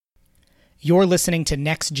You're listening to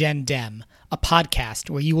Next Gen Dem, a podcast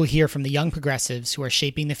where you will hear from the young progressives who are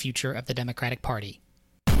shaping the future of the Democratic Party.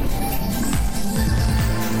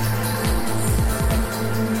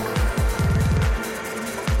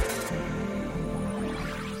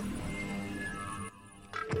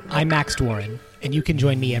 I'm Max Dworin, and you can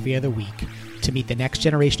join me every other week to meet the next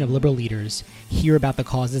generation of liberal leaders, hear about the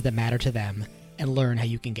causes that matter to them, and learn how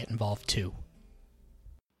you can get involved too.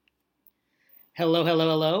 Hello, hello,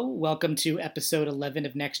 hello. Welcome to episode 11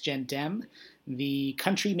 of Next Gen Dem. The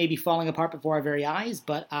country may be falling apart before our very eyes,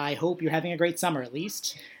 but I hope you're having a great summer at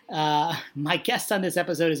least. My guest on this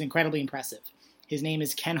episode is incredibly impressive. His name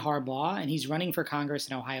is Ken Harbaugh, and he's running for Congress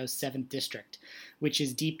in Ohio's 7th District, which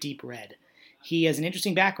is deep, deep red. He has an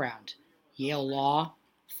interesting background: Yale Law,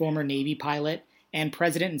 former Navy pilot, and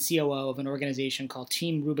president and COO of an organization called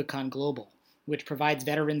Team Rubicon Global, which provides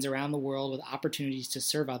veterans around the world with opportunities to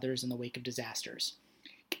serve others in the wake of disasters.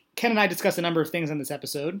 Ken and I discuss a number of things on this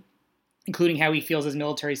episode, including how he feels his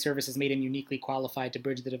military service has made him uniquely qualified to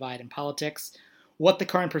bridge the divide in politics, what the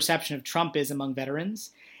current perception of Trump is among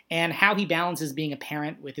veterans, and how he balances being a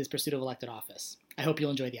parent with his pursuit of elected office. I hope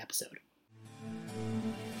you'll enjoy the episode.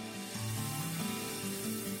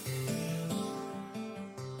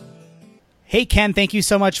 Hey, Ken, thank you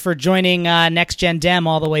so much for joining Next Gen Dem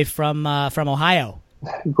all the way from Ohio.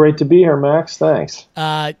 Great to be here, Max. Thanks.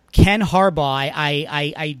 Ken Harbaugh,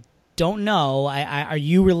 I don't know. Are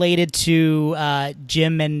you related to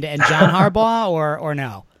Jim and John Harbaugh or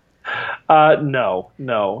no? No.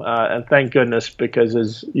 And thank goodness, because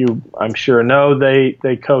as you, I'm sure, know,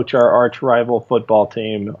 they coach our arch rival football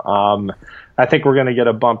team. I think we're going to get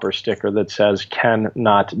a bumper sticker that says Ken,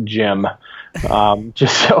 not Jim.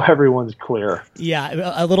 Just so everyone's clear.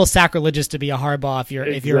 Yeah, a little sacrilegious to be a Harbaugh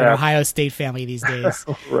if you're an Ohio State family these days.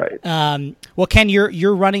 Right. Well, Ken,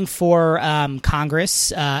 you're running for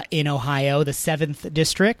Congress in Ohio, the 7th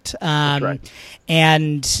District. That's right.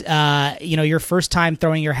 And your first time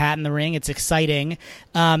throwing your hat in the ring. It's exciting.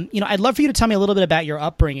 I'd love for you to tell me a little bit about your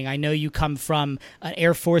upbringing. I know you come from an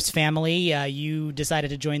Air Force family. You decided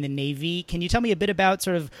to join the Navy. Can you tell me a bit about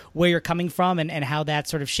sort of where you're coming from and how that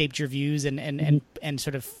sort of shaped your views and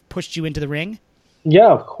sort of pushed you into the ring? Yeah,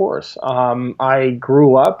 of course. I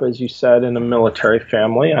grew up, as you said, in a military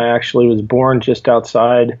family. I actually was born just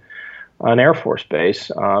outside an Air Force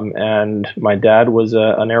base, and my dad was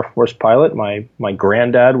an Air Force pilot. My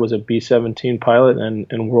granddad was a B-17 pilot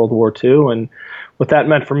in World War II, and what that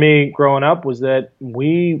meant for me growing up was that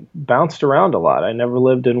we bounced around a lot. I never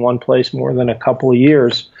lived in one place more than a couple of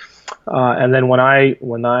years. And then when I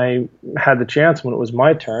had the chance, when it was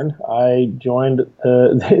my turn, I joined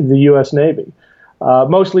the U.S. Navy,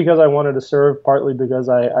 mostly because I wanted to serve, partly because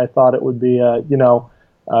I thought it would be a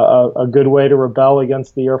good way to rebel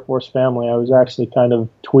against the Air Force family. I was actually kind of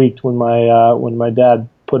tweaked when my dad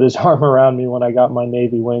put his arm around me when I got my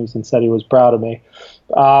Navy wings and said he was proud of me.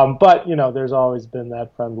 But there's always been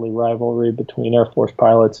that friendly rivalry between Air Force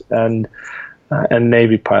pilots and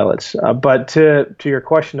Navy pilots. But to your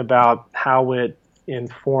question about how it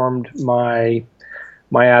informed my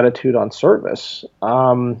attitude on service,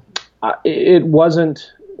 it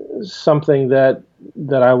wasn't something that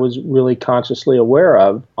I was really consciously aware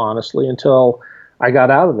of, honestly, until I got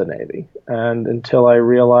out of the Navy and until I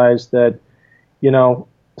realized that,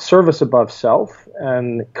 service above self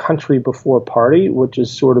and country before party, which is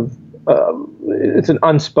sort of it's an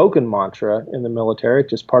unspoken mantra in the military,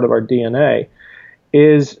 just part of our DNA,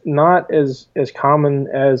 is not as common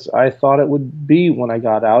as I thought it would be when I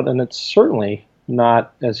got out, and it's certainly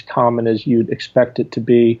not as common as you'd expect it to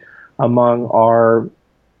be among our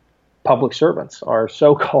public servants, our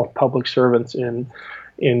so-called public servants in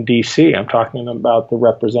D.C. I'm talking about the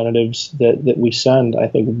representatives that we send. I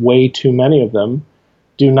think way too many of them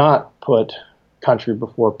do not put country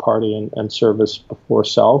before party and service before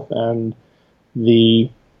self, and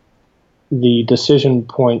the decision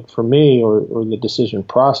point for me, or the decision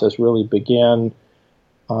process, really began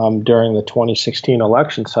during the 2016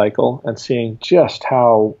 election cycle, and seeing just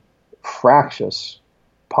how fractious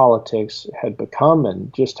politics had become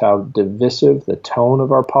and just how divisive the tone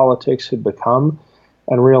of our politics had become,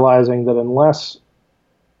 and realizing that unless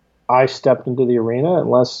I stepped into the arena,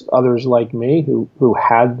 unless others like me who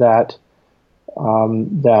had that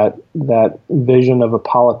vision of a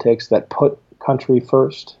politics that put country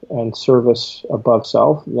first and service above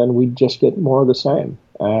self, then we'd just get more of the same.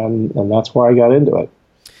 And that's why I got into it.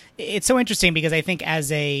 It's so interesting because I think are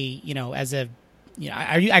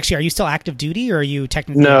you still active duty, or are you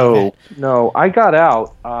technically? No, I got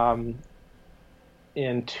out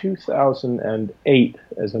in 2008,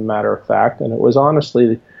 as a matter of fact, and it was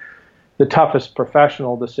honestly the toughest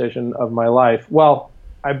professional decision of my life. Well,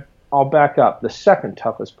 I'll back up. The second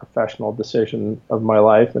toughest professional decision of my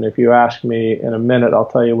life, and if you ask me in a minute, I'll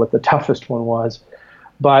tell you what the toughest one was.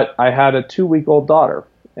 But I had a 2-week-old daughter,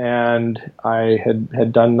 and I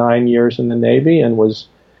had done 9 years in the Navy, and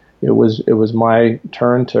it was my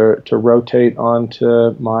turn to rotate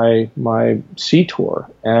onto my sea tour,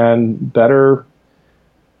 and better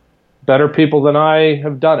people than I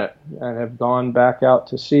have done it and have gone back out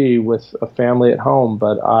to sea with a family at home.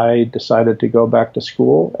 But I decided to go back to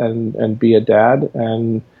school and be a dad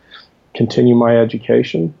and continue my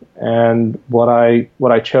education. And what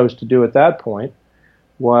I chose to do at that point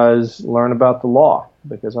was learn about the law,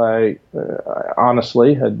 because I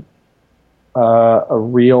honestly had a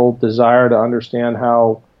real desire to understand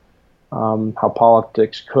how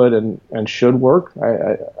politics could and should work.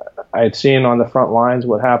 I had seen on the front lines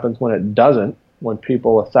what happens when it doesn't, when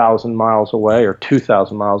people 1,000 miles away or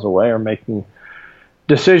 2,000 miles away are making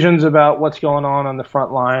decisions about what's going on the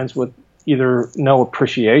front lines with either no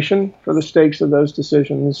appreciation for the stakes of those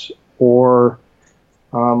decisions, or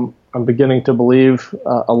I'm beginning to believe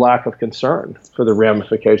a lack of concern for the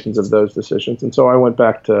ramifications of those decisions. And so I went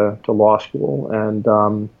back to law school, and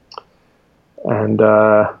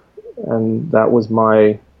that was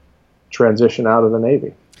my transition out of the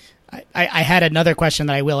Navy. I had another question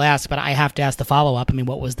that I will ask, but I have to ask the follow-up. I mean,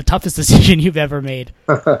 what was the toughest decision you've ever made?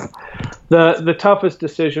 The toughest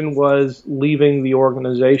decision was leaving the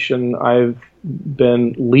organization I've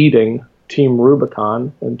been leading, Team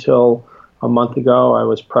Rubicon, until a month ago. I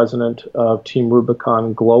was president of Team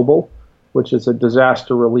Rubicon Global, which is a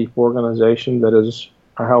disaster relief organization that has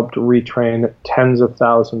helped retrain tens of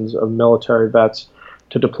thousands of military vets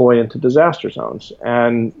to deploy into disaster zones.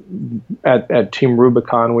 And at Team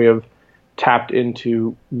Rubicon, we have tapped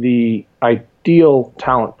into the ideal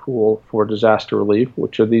talent pool for disaster relief,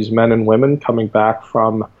 which are these men and women coming back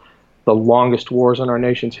from the longest wars in our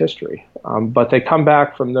nation's history. But they come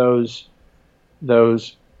back from those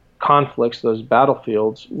conflicts, those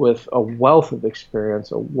battlefields, with a wealth of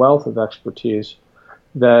experience, a wealth of expertise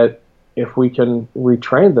that if we can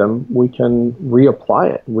retrain them, we can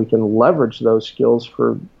reapply it. We can leverage those skills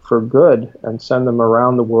for good and send them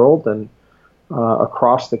around the world and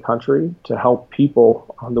across the country to help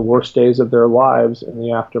people on the worst days of their lives in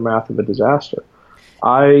the aftermath of a disaster.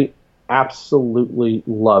 I absolutely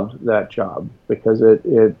loved that job because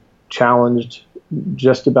it challenged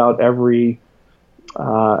just about every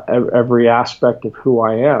aspect of who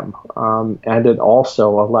I am, and it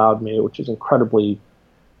also allowed me, which is incredibly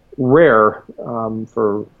rare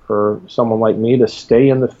for someone like me, to stay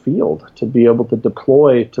in the field, to be able to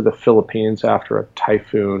deploy to the Philippines after a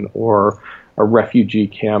typhoon, or a refugee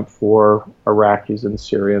camp for Iraqis and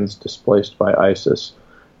Syrians displaced by ISIS.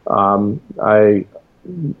 I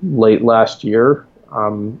late last year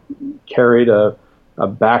carried a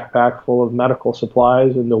backpack full of medical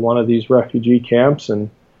supplies into one of these refugee camps, and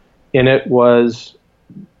in it was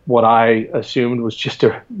what I assumed was just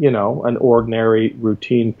an ordinary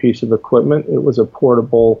routine piece of equipment. It was a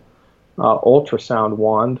portable ultrasound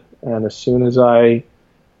wand, and as soon as I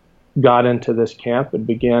got into this camp and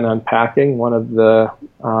began unpacking, one of the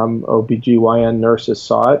OBGYN nurses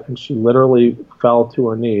saw it, and she literally fell to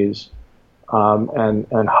her knees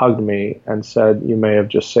and hugged me and said, "You may have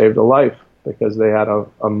just saved a life," because they had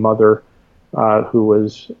a mother who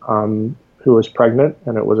was pregnant,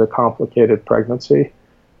 and it was a complicated pregnancy.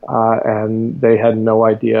 And they had no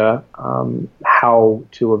idea how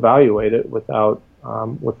to evaluate it without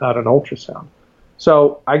an ultrasound.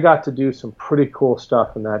 So I got to do some pretty cool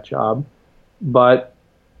stuff in that job. But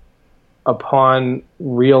upon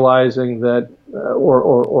realizing that,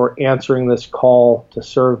 or answering this call to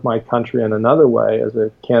serve my country in another way as a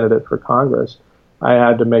candidate for Congress, I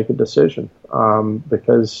had to make a decision,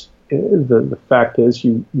 because the fact is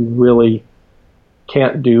you really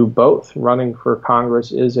can't do both. Running for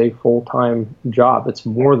Congress is a full-time job. It's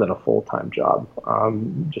more than a full-time job.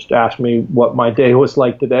 Just ask me what my day was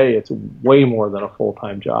like today. It's way more than a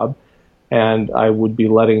full-time job. And I would be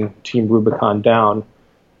letting Team Rubicon down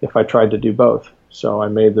if I tried to do both. So I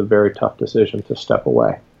made the very tough decision to step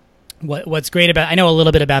away. What's great about, I know a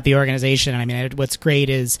little bit about the organization. I mean, what's great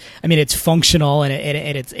is, it's functional and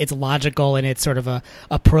it's logical in its sort of a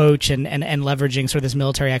approach and leveraging sort of this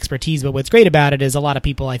military expertise. But what's great about it is a lot of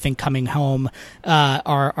people, I think, coming home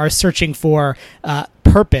are searching for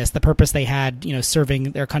purpose, the purpose they had,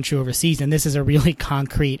 serving their country overseas. And this is a really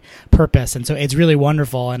concrete purpose. And so it's really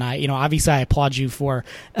wonderful. And obviously I applaud you for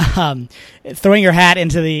throwing your hat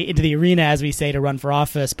into the arena, as we say, to run for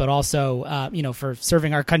office, but also, for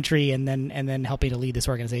serving our country and then helping to lead this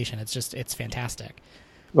organization. It's fantastic.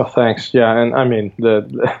 Well, thanks. Yeah, and I mean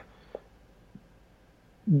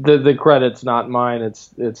the credit's not mine. It's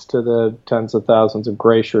to the tens of thousands of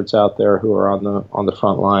gray shirts out there who are on the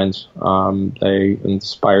front lines. They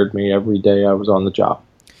inspired me every day I was on the job.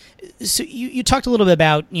 So you talked a little bit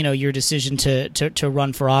about, your decision to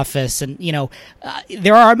run for office, and,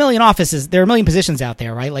 there are a million offices, there are a million positions out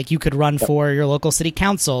there, right? Like you could run for your local city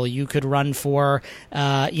council, you could run for,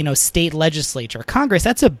 state legislature, Congress.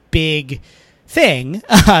 That's a big thing.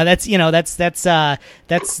 That's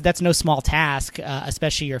no small task,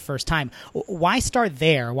 especially your first time. Why start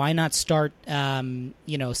there? Why not start,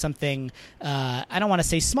 something, I don't want to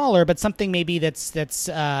say smaller, but something maybe that's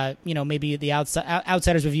maybe the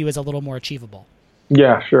outsiders review is a little more achievable.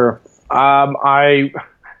 Yeah, sure. I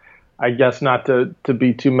guess not to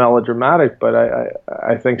be too melodramatic, but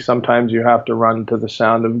I think sometimes you have to run to the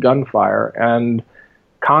sound of gunfire, and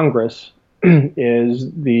Congress is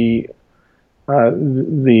the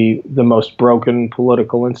most broken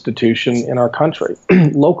political institution in our country.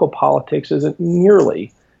 Local politics isn't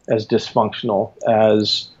nearly as dysfunctional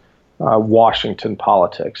as Washington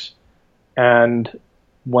politics. And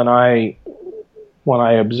when I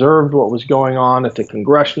observed what was going on at the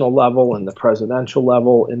congressional level and the presidential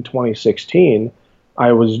level in 2016,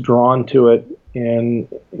 I was drawn to it in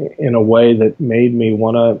a way that made me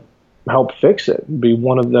want to help fix it, be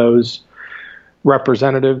one of those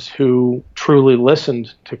representatives who truly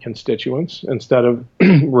listened to constituents instead of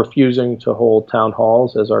refusing to hold town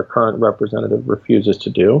halls as our current representative refuses to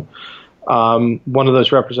do. One of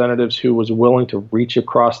those representatives who was willing to reach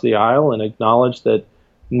across the aisle and acknowledge that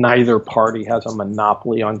neither party has a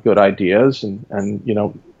monopoly on good ideas, and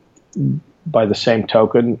by the same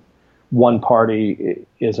token, one party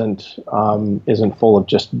isn't full of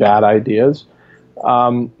just bad ideas.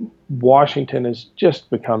 Washington has just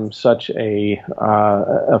become such a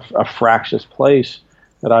fractious place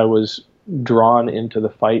that I was drawn into the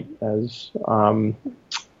fight as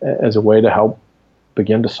a way to help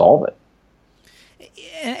begin to solve it.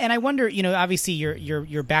 And I wonder, obviously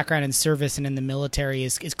your background in service and in the military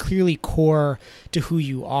is clearly core to who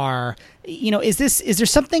you are. Is there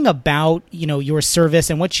something about, your service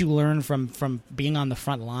and what you learn from being on the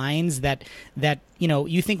front lines that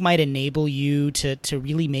you think might enable you to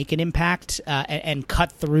really make an impact and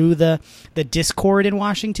cut through the discord in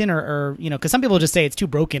Washington, or because some people just say it's too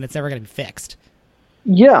broken, it's never going to be fixed.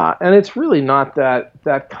 Yeah, and it's really not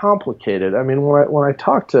that complicated. I mean, when I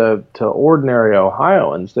talk to ordinary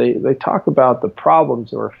Ohioans, they talk about the problems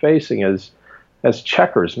that we're facing as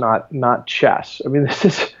checkers, not chess. I mean,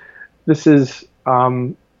 this is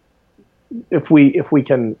if we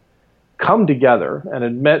can come together and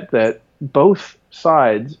admit that both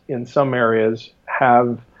sides in some areas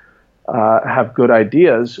have good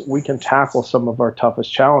ideas, we can tackle some of our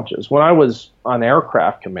toughest challenges. When I was an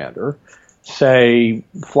aircraft commander, say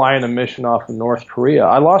flying a mission off of North Korea,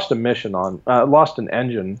 I lost an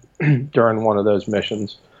engine during one of those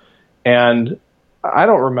missions, and I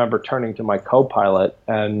don't remember turning to my co-pilot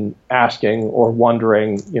and asking or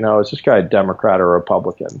wondering, is this guy a Democrat or a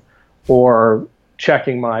Republican, or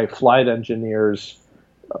checking my flight engineer's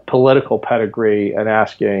political pedigree and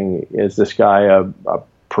asking, is this guy a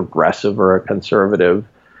progressive or a conservative?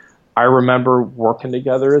 I remember working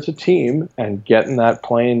together as a team and getting that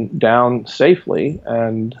plane down safely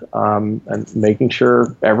and making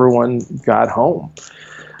sure everyone got home.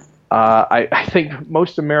 I think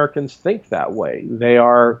most Americans think that way. They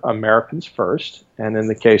are Americans first, and in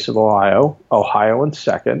the case of Ohioans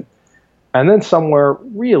second, and then somewhere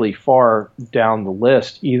really far down the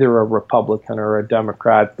list, either a Republican or a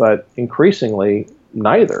Democrat, but increasingly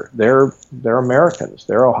neither. They're Americans,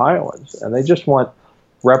 they're Ohioans, and they just want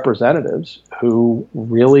representatives who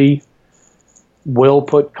really will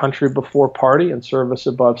put country before party and service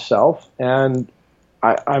above self. And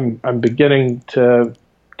I'm beginning to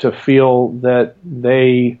feel that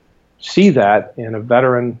they see that in a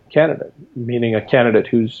veteran candidate, meaning a candidate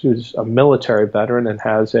who's a military veteran and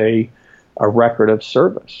has a record of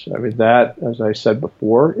service. I mean, that, as I said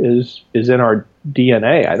before, is in our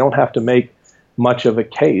DNA. I don't have to make much of a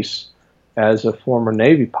case as a former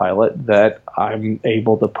Navy pilot that I'm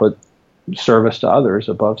able to put service to others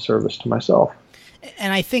above service to myself.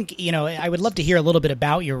 And I think, I would love to hear a little bit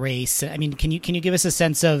about your race. I mean, can you give us a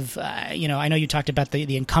sense of, I know you talked about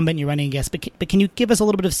the incumbent you're running against, but can you give us a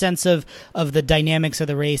little bit of sense of the dynamics of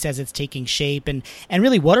the race as it's taking shape, and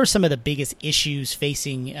really what are some of the biggest issues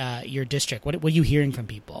facing your district? What are you hearing from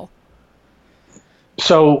people?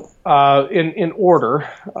 So in order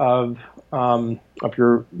of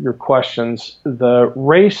your questions, the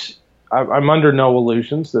race I'm under no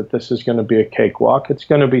illusions that this is going to be a cakewalk. It's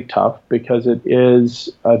going to be tough because it is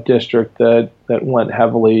a district that went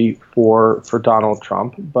heavily for Donald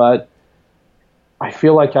Trump. But I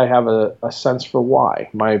feel like I have a sense for why.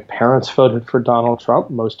 My parents voted for Donald Trump.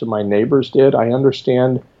 Most of my neighbors did. I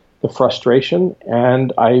understand the frustration,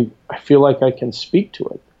 and I feel like I can speak to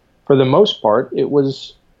it. For the most part, it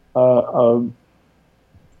was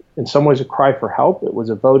in some ways a cry for help. It was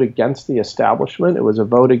a vote against the establishment. It was a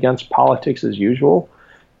vote against politics as usual.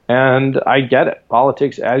 And I get it.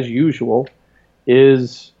 Politics as usual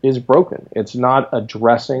is broken. It's not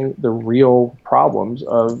addressing the real problems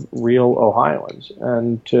of real Ohioans.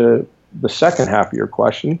 And to the second half of your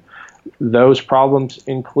question, those problems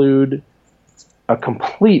include a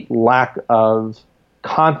complete lack of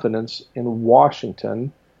confidence in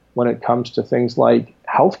Washington when it comes to things like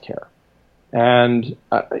health care. And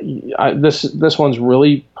this one's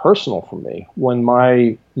really personal for me. When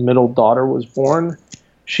my middle daughter was born,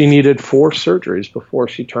 she needed 4 surgeries before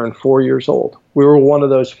she turned 4 years old. We were one of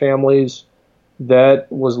those families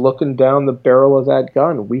that was looking down the barrel of that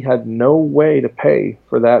gun. We had no way to pay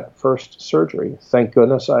for that first surgery. Thank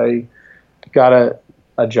goodness I got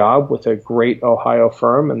a job with a great Ohio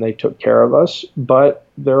firm, and they took care of us. But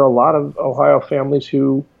there are a lot of Ohio families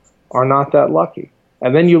who are not that lucky.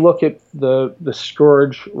 And then you look at the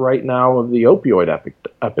scourge right now of the opioid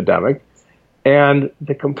epidemic and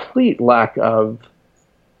the complete lack of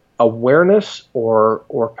awareness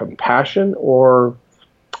or compassion or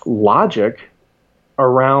logic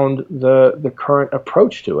around the current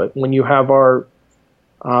approach to it. When you have our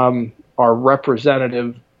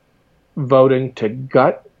representative voting to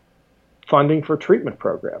gut funding for treatment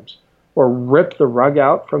programs or rip the rug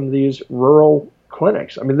out from these rural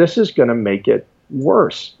clinics. I mean, this is going to make it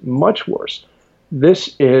worse, much worse.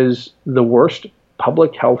 This is the worst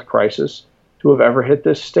public health crisis to have ever hit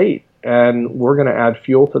this state, and we're going to add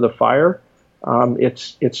fuel to the fire.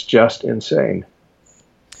 It's just insane.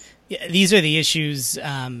 Yeah, these are the issues,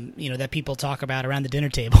 that people talk about around the dinner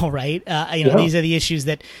table, right? These are the issues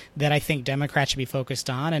that I think Democrats should be focused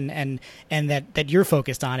on, and that you're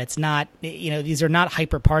focused on. It's not, these are not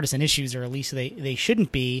hyper-partisan issues, or at least they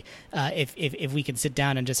shouldn't be. If we can sit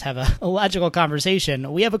down and just have a logical conversation,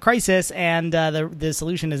 we have a crisis, and the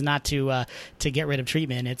solution is not to get rid of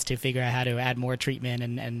treatment. It's to figure out how to add more treatment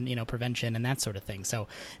and prevention and that sort of thing. So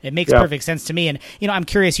it makes perfect sense to me. And I'm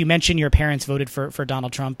curious. You mentioned your parents voted for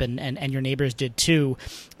Donald Trump, and your neighbors did too.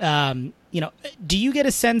 Do you get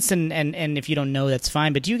a sense, and if you don't know, that's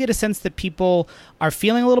fine, but do you get a sense that people are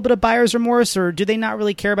feeling a little bit of buyer's remorse, or do they not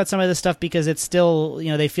really care about some of this stuff because it's still,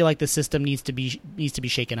 they feel like the system needs to be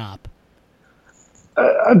shaken up?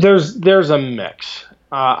 There's a mix.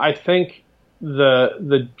 I think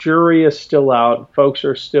the jury is still out. Folks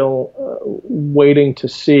are still waiting to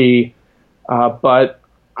see, but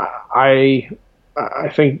I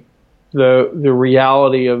think the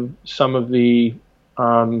reality of some of the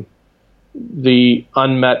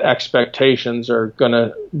unmet expectations are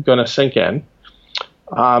gonna sink in,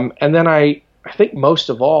 and then I think most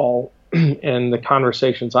of all, in the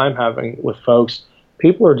conversations I'm having with folks,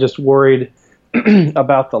 people are just worried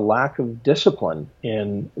about the lack of discipline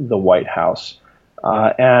in the White House,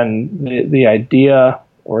 and the idea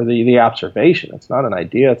or the observation. It's not an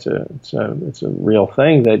idea. It's a real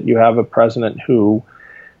thing that you have a president who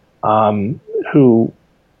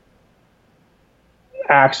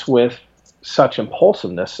acts with such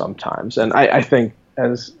impulsiveness sometimes. And I think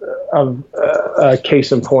as a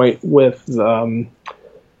case in point with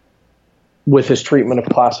his treatment of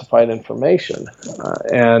classified information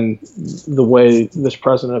and the way this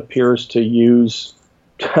president appears to use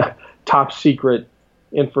top secret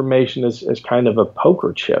information as kind of a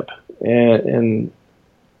poker chip, and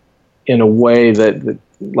in a way that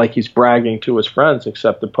like he's bragging to his friends,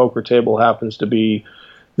 except the poker table happens to be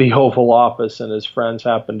the Oval Office and his friends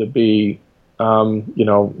happen to be,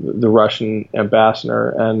 the Russian ambassador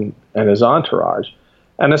and his entourage.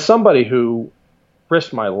 And as somebody who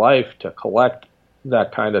risked my life to collect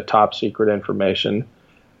that kind of top secret information,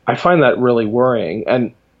 I find that really worrying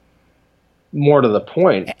and more to the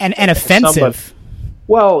point. And offensive.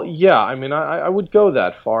 Well, yeah, I mean, I would go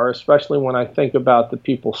that far, especially when I think about the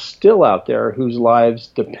people still out there whose lives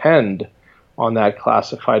depend on that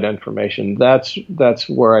classified information. That's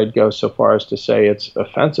where I'd go so far as to say it's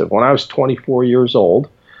offensive. When I was 24 years old,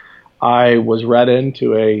 I was read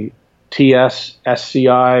into a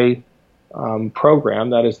TS-SCI program.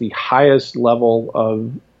 That is the highest level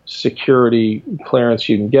of security clearance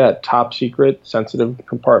you can get, top secret, sensitive,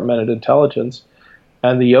 compartmented intelligence.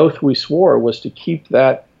 And the oath we swore was to keep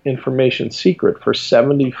that information secret for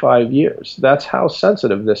 75 years. That's how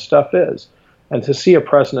sensitive this stuff is. And to see a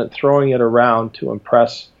president throwing it around to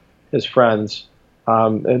impress his friends,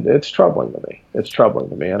 it's troubling to me. It's troubling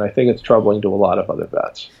to me, and I think it's troubling to a lot of other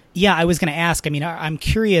vets. Yeah, I was going to ask. I mean, I'm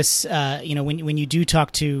curious. When you do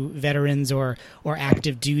talk to veterans or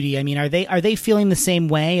active duty, I mean, are they feeling the same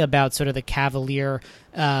way about sort of the cavalier,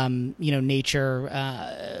 nature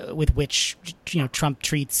with which Trump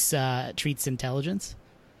treats intelligence?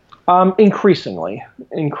 Increasingly,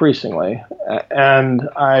 and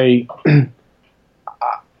I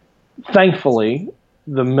thankfully,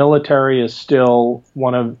 the military is still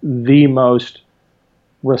one of the most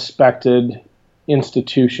respected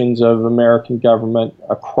institutions of American government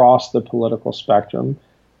across the political spectrum,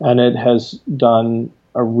 and it has done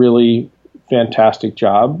a really fantastic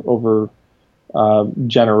job over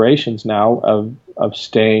generations now of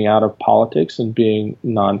staying out of politics and being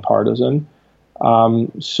nonpartisan.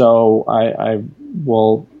 So I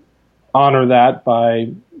will honor that by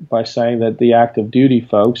saying that the active duty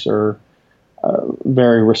folks are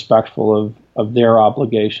very respectful of their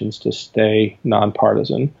obligations to stay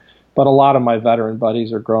nonpartisan. But a lot of my veteran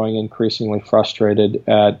buddies are growing increasingly frustrated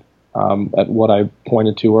at what I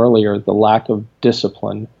pointed to earlier, the lack of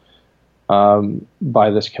discipline by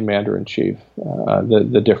this commander-in-chief,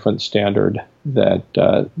 the different standard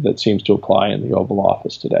that seems to apply in the Oval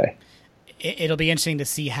Office today. It'll be interesting to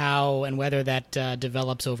see how and whether that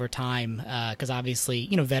develops over time, because obviously,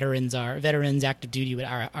 veterans, active duty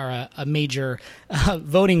are a major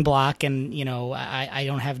voting bloc, and I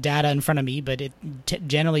don't have data in front of me, but it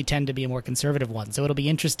generally tend to be a more conservative one. So it'll be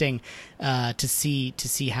interesting to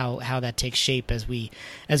see how that takes shape as we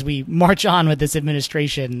march on with this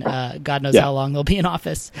administration. God knows how long they'll be in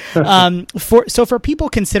office. For people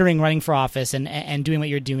considering running for office and doing what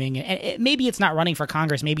you're doing, and maybe it's not running for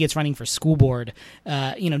Congress, maybe it's running for school board,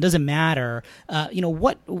 doesn't matter.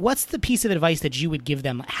 What's the piece of advice that you would give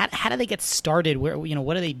them? How do they get started? Where,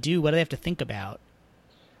 what do they do? What do they have to think about?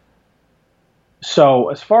 So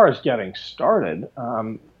as far as getting started,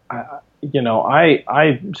 I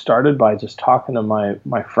started by just talking to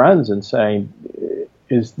my friends and saying,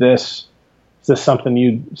 is this something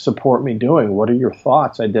you'd support me doing? What are your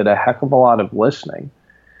thoughts? I did a heck of a lot of listening.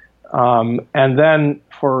 And then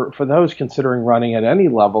for those considering running at any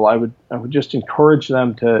level, I would just encourage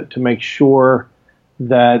them to make sure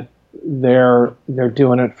that they're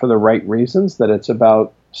doing it for the right reasons, that it's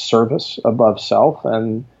about service above self,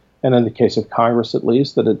 and in the case of Congress at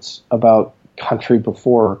least, that it's about country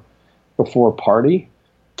before party.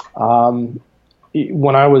 When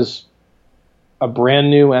I was a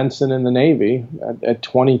brand new ensign in the Navy at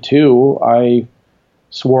 22, I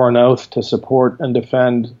swore an oath to support and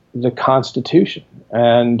defend the Constitution.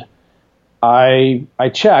 And I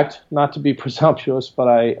checked, not to be presumptuous, but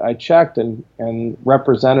I checked, and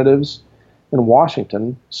representatives in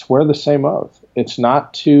Washington swear the same oath. It's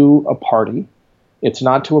not to a party. It's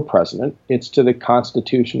not to a president. It's to the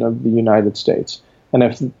Constitution of the United States. And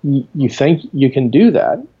if you think you can do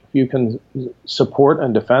that, if you can support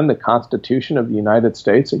and defend the Constitution of the United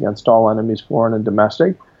States against all enemies, foreign and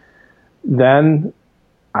domestic, then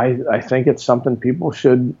I think it's something people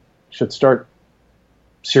should start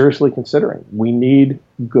seriously considering. We need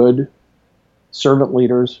good servant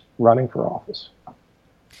leaders running for office.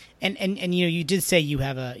 And you did say you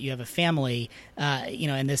have a family,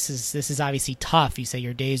 and this is obviously tough. You say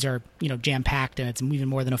your days are jam packed, and it's even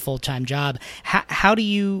more than a full-time job. How do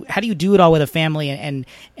you do it all with a family,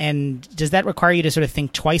 and does that require you to sort of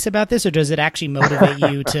think twice about this, or does it actually motivate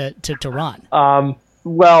you to run?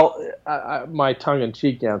 Well, my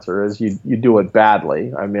tongue-in-cheek answer is you do it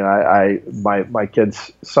badly. I mean, my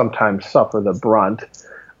kids sometimes suffer the brunt,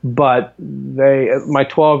 but my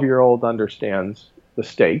 12-year-old understands the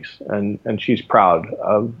stakes, and she's proud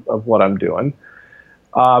of what I'm doing.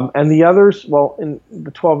 And the others, well, in the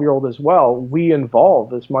 12-year-old as well, we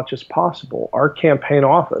involve as much as possible. Our campaign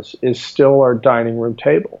office is still our dining room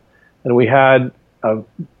table, and we had a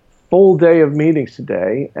full day of meetings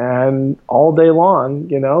today, and all day long,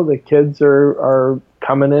 the kids are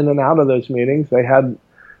coming in and out of those meetings. They had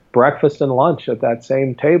breakfast and lunch at that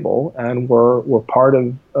same table, and were part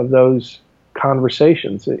of those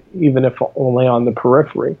conversations, even if only on the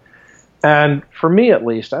periphery. And for me, at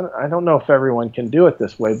least, I don't know if everyone can do it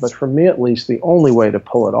this way, but for me, at least, the only way to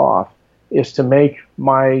pull it off is to make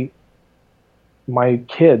my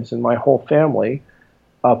kids and my whole family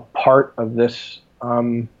a part of this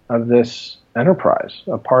enterprise,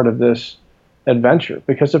 a part of this adventure.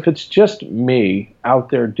 Because if it's just me out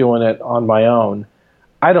there doing it on my own,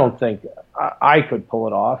 I don't think I could pull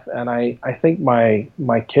it off, and I think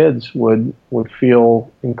my kids would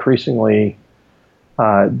feel increasingly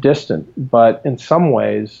distant. But in some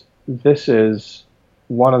ways, this is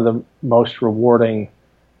one of the most rewarding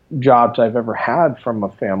jobs I've ever had from a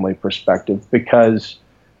family perspective, because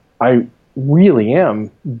I really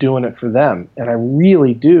am doing it for them, and I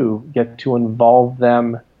really do get to involve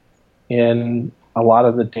them in a lot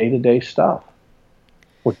of the day-to-day stuff,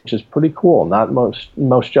 which is pretty cool. Not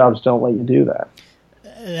most jobs don't let you do that.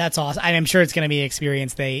 That's awesome. I'm sure it's going to be an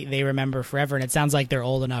experience they remember forever, and it sounds like they're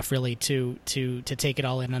old enough really to take it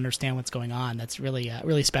all in and understand what's going on. That's really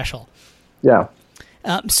really special. Yeah.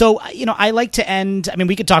 So, I like to end,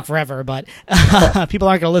 we could talk forever, but people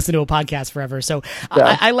aren't going to listen to a podcast forever. So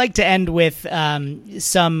yeah. I like to end with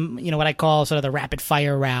some, what I call sort of the rapid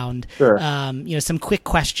fire round, sure. Some quick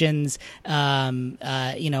questions, and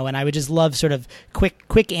I would just love sort of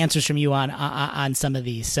quick answers from you on some of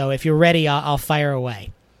these. So if you're ready, I'll fire away.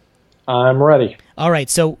 I'm ready. All right.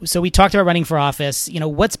 So we talked about running for office.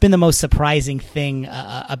 What's been the most surprising thing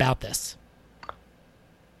about this?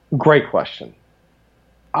 Great question.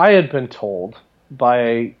 I had been told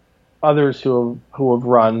by others who have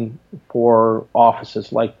run for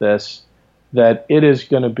offices like this that it is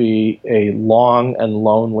going to be a long and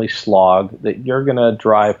lonely slog, that you're going to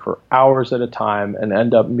drive for hours at a time and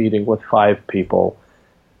end up meeting with 5 people.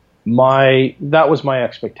 That was my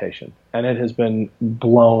expectation, and it has been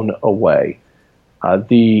blown away.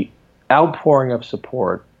 The outpouring of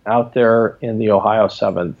support out there in the Ohio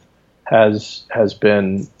 7th has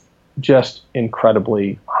been just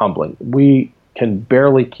incredibly humbling. We can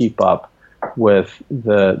barely keep up with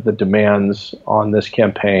the demands on this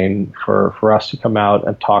campaign for us to come out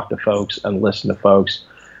and talk to folks and listen to folks.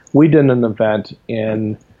 We did an event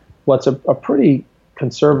in what's a pretty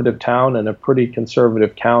conservative town and a pretty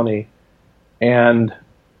conservative county, and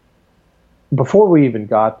before we even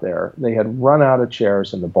got there, they had run out of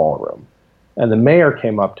chairs in the ballroom. And the mayor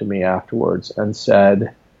came up to me afterwards and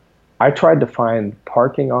said, I tried to find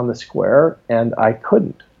parking on the square, and I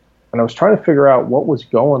couldn't. And I was trying to figure out what was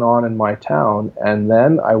going on in my town, and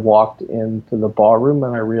then I walked into the ballroom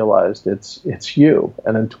and I realized it's you.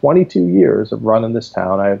 And in 22 years of running this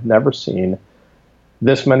town, I have never seen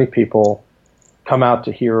this many people come out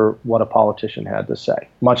to hear what a politician had to say,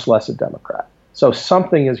 much less a Democrat. So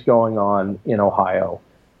something is going on in Ohio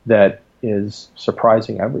that is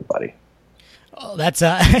surprising everybody. Oh, that's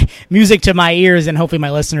music to my ears, and hopefully my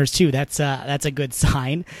listeners too. That's a good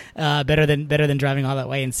sign. Better than driving all that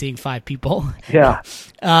way and seeing 5 people. Yeah.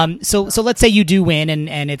 So let's say you do win,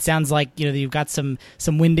 and it sounds like you've got some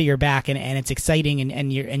wind at your back, and it's exciting,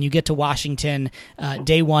 and you get to Washington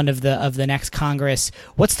day one of the next Congress.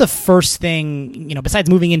 What's the first thing, besides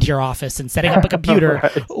moving into your office and setting up a computer?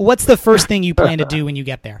 Right. What's the first thing you plan to do when you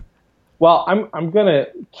get there? Well, I'm going to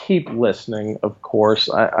keep listening, of course.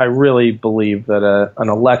 I really believe that an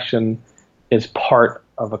election is part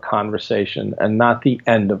of a conversation and not the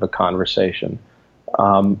end of a conversation.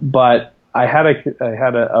 But I had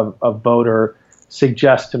a voter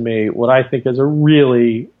suggest to me what I think is a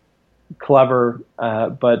really clever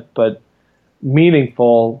but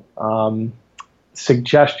meaningful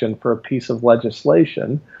suggestion for a piece of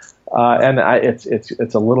legislation. And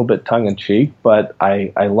it's a little bit tongue-in-cheek, but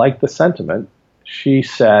I like the sentiment. She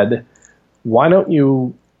said, why don't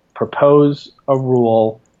you propose a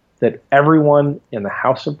rule that everyone in the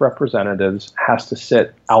House of Representatives has to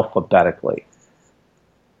sit alphabetically?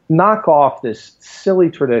 Knock off this silly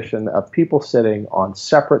tradition of people sitting on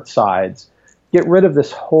separate sides. Get rid of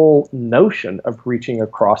this whole notion of reaching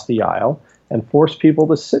across the aisle and force people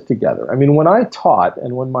to sit together. I mean, when I taught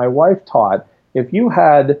and when my wife taught, if you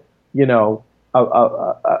had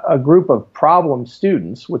a group of problem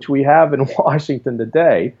students, which we have in Washington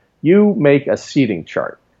today, you make a seating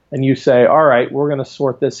chart and you say, all right, we're going to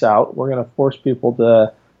sort this out. We're going to force people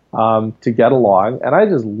to get along. And I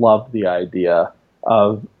just love the idea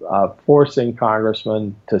of forcing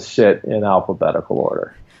congressmen to sit in alphabetical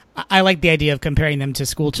order. I like the idea of comparing them to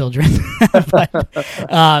school children. But,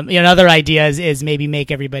 another idea is maybe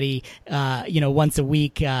make everybody, once a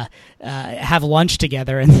week, have lunch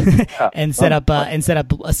together and set up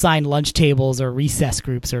assigned lunch tables or recess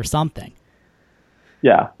groups or something.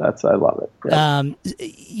 Yeah, I love it. Yeah.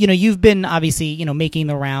 You've been obviously, making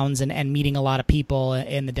the rounds and meeting a lot of people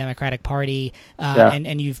in the Democratic Party,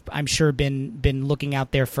 and you've, I'm sure, been looking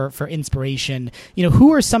out there for inspiration.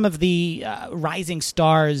 Who are some of the rising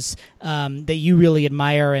stars that you really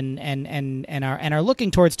admire and are looking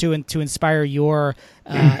towards to inspire your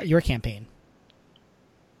campaign?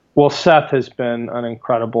 Well, Seth has been an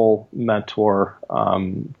incredible mentor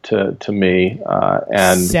to me,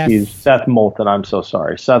 and he's Seth Moulton. I'm so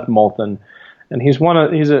sorry, Seth Moulton, and he's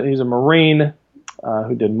a Marine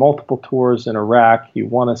who did multiple tours in Iraq. He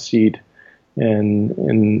won a seat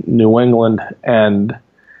in New England and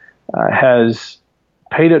has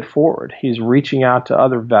paid it forward. He's reaching out to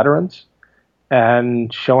other veterans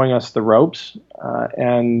and showing us the ropes,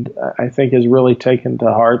 and I think has really taken to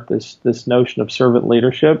heart this notion of servant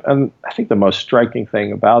leadership. And I think the most striking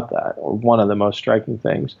thing about that, or one of the most striking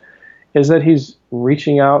things, is that he's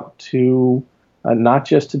reaching out to not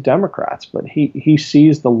just to Democrats, but he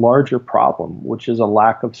sees the larger problem, which is a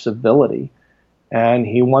lack of civility, and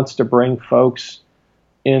he wants to bring folks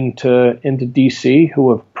into D.C.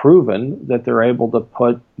 who have proven that they're able to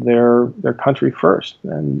put their country first.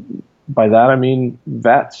 And by that, I mean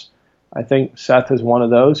vets. I think Seth is one of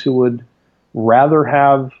those who would rather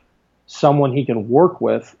have someone he can work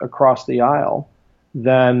with across the aisle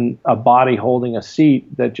than a body holding a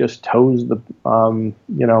seat that just toes the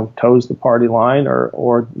party line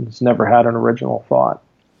or has never had an original thought.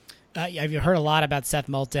 I've heard a lot about Seth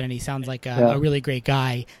Moulton, and he sounds like a really great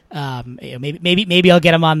guy. Maybe I'll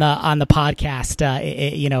get him on the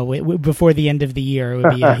podcast. Before the end of the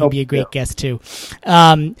year, he'd be a great guest too.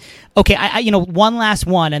 Okay, one last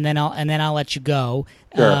one, and then I'll let you go.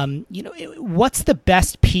 Sure. What's the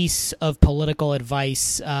best piece of political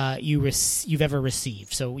advice you've ever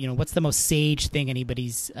received? So, what's the most sage thing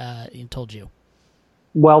anybody's told you?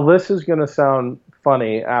 Well, this is going to sound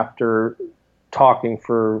funny after talking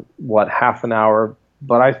for half an hour,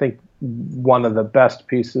 but I think one of the best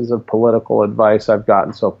pieces of political advice I've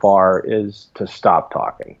gotten so far is to stop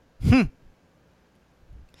talking.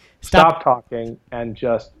 Stop talking and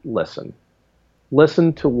just listen.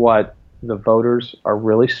 Listen to what the voters are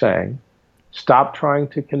really saying. Stop trying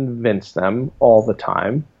to convince them all the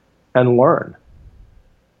time and learn.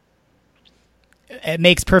 It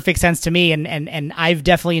makes perfect sense to me, and I've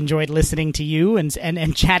definitely enjoyed listening to you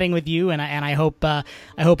and chatting with you, and I hope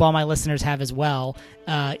all my listeners have as well.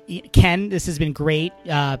 Ken, this has been great.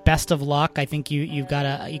 Best of luck. I think you've got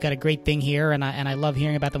a great thing here, and I love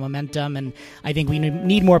hearing about the momentum, and I think we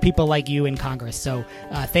need more people like you in Congress. So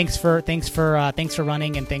thanks for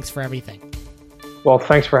running, and thanks for everything. Well,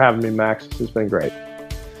 thanks for having me, Max. This has been great.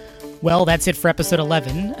 Well, that's it for episode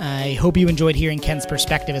 11. I hope you enjoyed hearing Ken's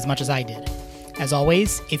perspective as much as I did. As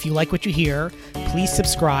always, if you like what you hear, please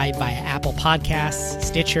subscribe via Apple Podcasts,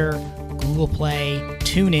 Stitcher, Google Play,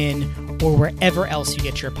 TuneIn, or wherever else you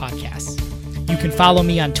get your podcasts. You can follow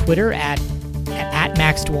me on Twitter at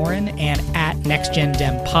Max Dworin and at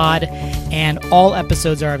NextGenDemPod, and all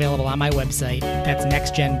episodes are available on my website. That's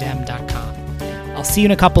nextgendem.com. I'll see you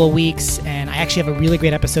in a couple of weeks, and I actually have a really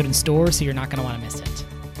great episode in store, so you're not going to want to miss it.